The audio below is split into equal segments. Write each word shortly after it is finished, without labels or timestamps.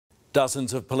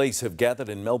Dozens of police have gathered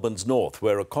in Melbourne's north,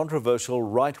 where a controversial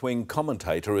right-wing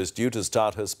commentator is due to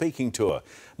start her speaking tour.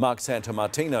 Mark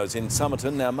Santomartino's in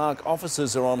Somerton. Now, Mark,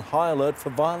 officers are on high alert for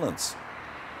violence.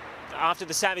 After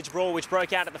the savage brawl which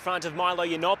broke out at the front of Milo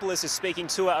Yiannopoulos' speaking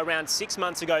tour around 6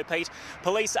 months ago, Pete,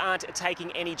 police aren't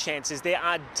taking any chances. There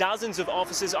are dozens of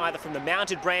officers either from the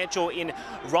mounted branch or in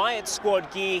riot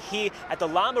squad gear here at the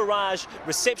La Mirage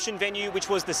reception venue, which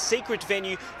was the secret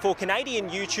venue for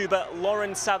Canadian YouTuber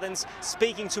Lauren Southern's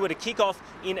speaking tour to kick off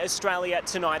in Australia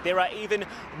tonight. There are even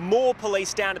more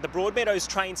police down at the Broadmeadows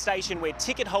train station, where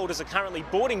ticket holders are currently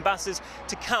boarding buses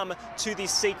to come to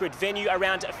this secret venue.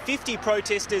 Around 50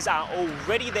 protesters are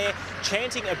already there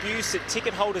chanting abuse at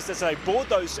ticket holders as they board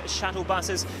those shuttle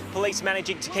buses, police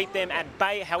managing to keep them at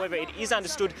bay. However, it is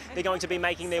understood they're going to be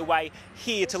making their way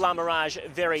here to La Mirage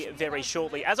very, very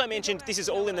shortly. As I mentioned, this is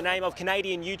all in the name of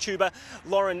Canadian YouTuber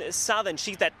Lauren Southern.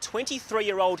 She's that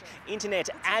 23-year-old internet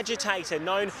agitator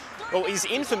is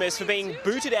infamous for being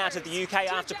booted out of the UK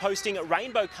after posting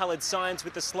rainbow-coloured signs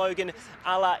with the slogan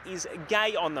 "Allah is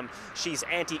gay" on them. She's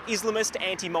anti-Islamist,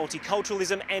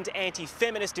 anti-multiculturalism and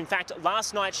anti-feminist. In fact,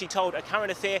 last night she told A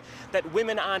Current Affair that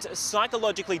women aren't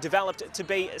psychologically developed to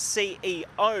be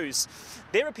CEOs.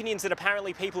 They're opinions that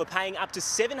apparently people are paying up to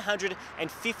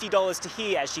 $750 to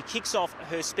hear as she kicks off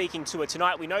her speaking tour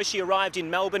tonight. We know she arrived in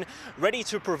Melbourne ready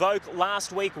to provoke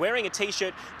last week, wearing a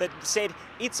t-shirt that said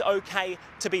 "It's okay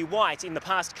to be white." In the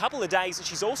past couple of days,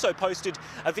 she's also posted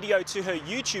a video to her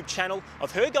YouTube channel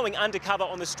of her going undercover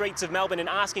on the streets of Melbourne and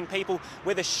asking people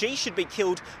whether she should be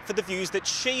killed for the views that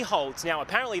she holds. Now,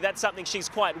 apparently that's something she's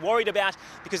quite worried about,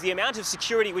 because the amount of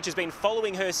security which has been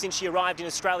following her since she arrived in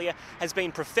Australia has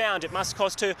been profound. It must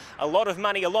cost her a lot of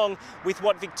money, along with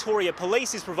what Victoria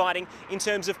Police is providing in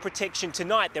terms of protection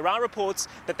tonight. There are reports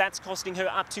that that's costing her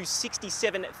up to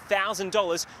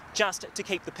 $67,000 just to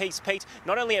keep the peace, Pete,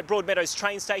 not only at Broadmeadows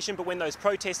train station, but when those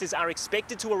protesters are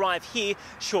expected to arrive here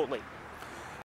shortly.